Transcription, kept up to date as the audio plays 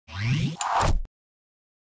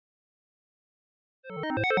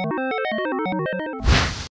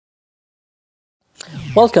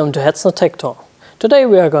Welcome to Hetzner Tech Talk. Today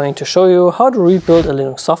we are going to show you how to rebuild a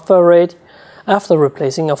Linux software RAID after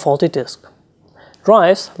replacing a faulty disk.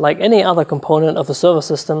 Drives, like any other component of the server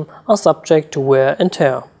system, are subject to wear and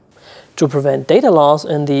tear. To prevent data loss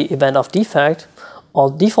in the event of defect, all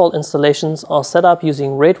default installations are set up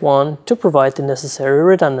using RAID 1 to provide the necessary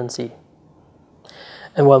redundancy.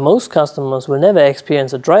 And while most customers will never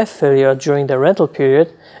experience a drive failure during their rental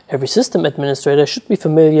period, every system administrator should be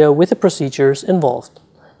familiar with the procedures involved.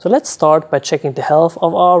 So let's start by checking the health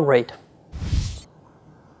of our RAID.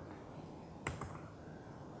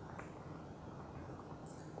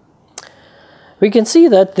 We can see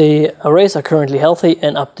that the arrays are currently healthy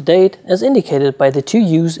and up to date, as indicated by the two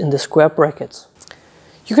U's in the square brackets.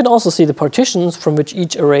 You can also see the partitions from which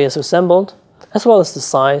each array is assembled, as well as the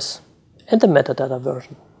size and the metadata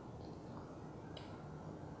version.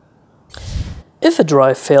 If a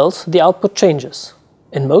drive fails, the output changes.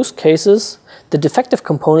 In most cases, the defective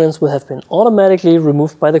components will have been automatically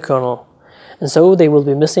removed by the kernel, and so they will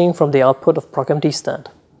be missing from the output of proc-mdstand.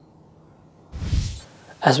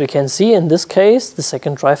 As we can see in this case, the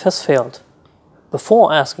second drive has failed.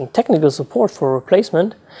 Before asking technical support for a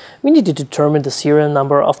replacement, we need to determine the serial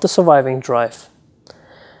number of the surviving drive.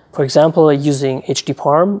 For example, using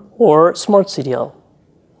HDPARM or SmartCDL.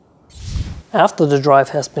 After the drive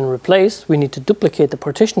has been replaced, we need to duplicate the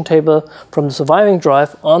partition table from the surviving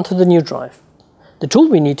drive onto the new drive. The tool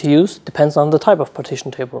we need to use depends on the type of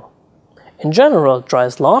partition table. In general,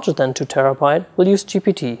 drives larger than 2 TB will use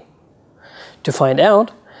GPT. To find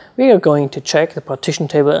out, we are going to check the partition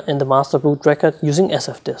table in the master boot record using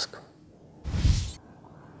sfdisk.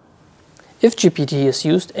 If GPT is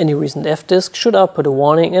used, any recent fdisk should output a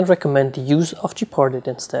warning and recommend the use of gparted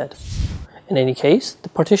instead. In any case, the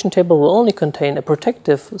partition table will only contain a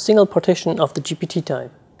protective single partition of the GPT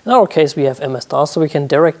type. In our case we have MSDOS, so we can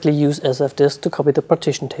directly use sfdisk to copy the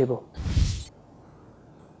partition table.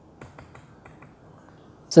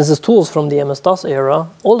 Since this tool is from the MS-DOS era,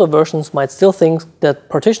 older versions might still think that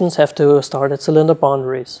partitions have to start at cylinder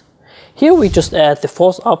boundaries. Here we just add the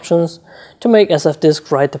force options to make sfdisk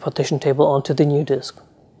write the partition table onto the new disk.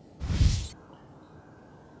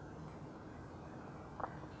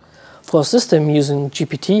 For a system using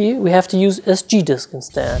GPT, we have to use sgdisk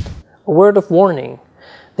instead. A word of warning: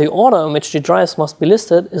 the order in which the drives must be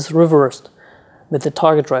listed is reversed, with the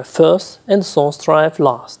target drive first and the source drive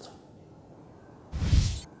last.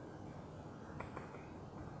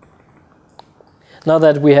 Now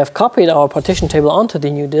that we have copied our partition table onto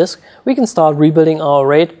the new disk, we can start rebuilding our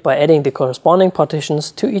RAID by adding the corresponding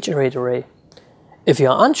partitions to each RAID array. If you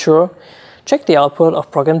are unsure, check the output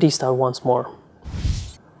of proc-mdstand once more.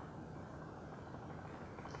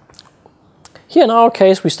 Here in our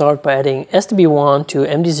case we start by adding SDB1 to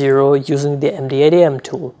MD0 using the mdadm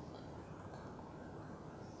tool.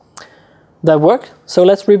 That worked, so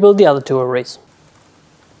let's rebuild the other two arrays.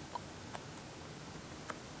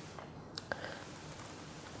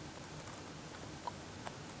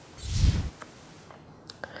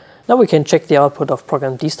 Now we can check the output of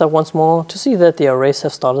proc-mdstand once more to see that the arrays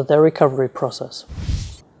have started their recovery process.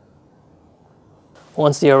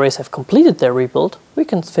 Once the arrays have completed their rebuild, we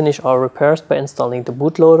can finish our repairs by installing the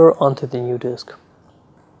bootloader onto the new disk.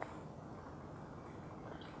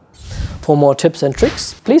 For more tips and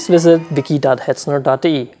tricks, please visit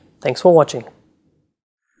wiki.hetzner.de. Thanks for watching.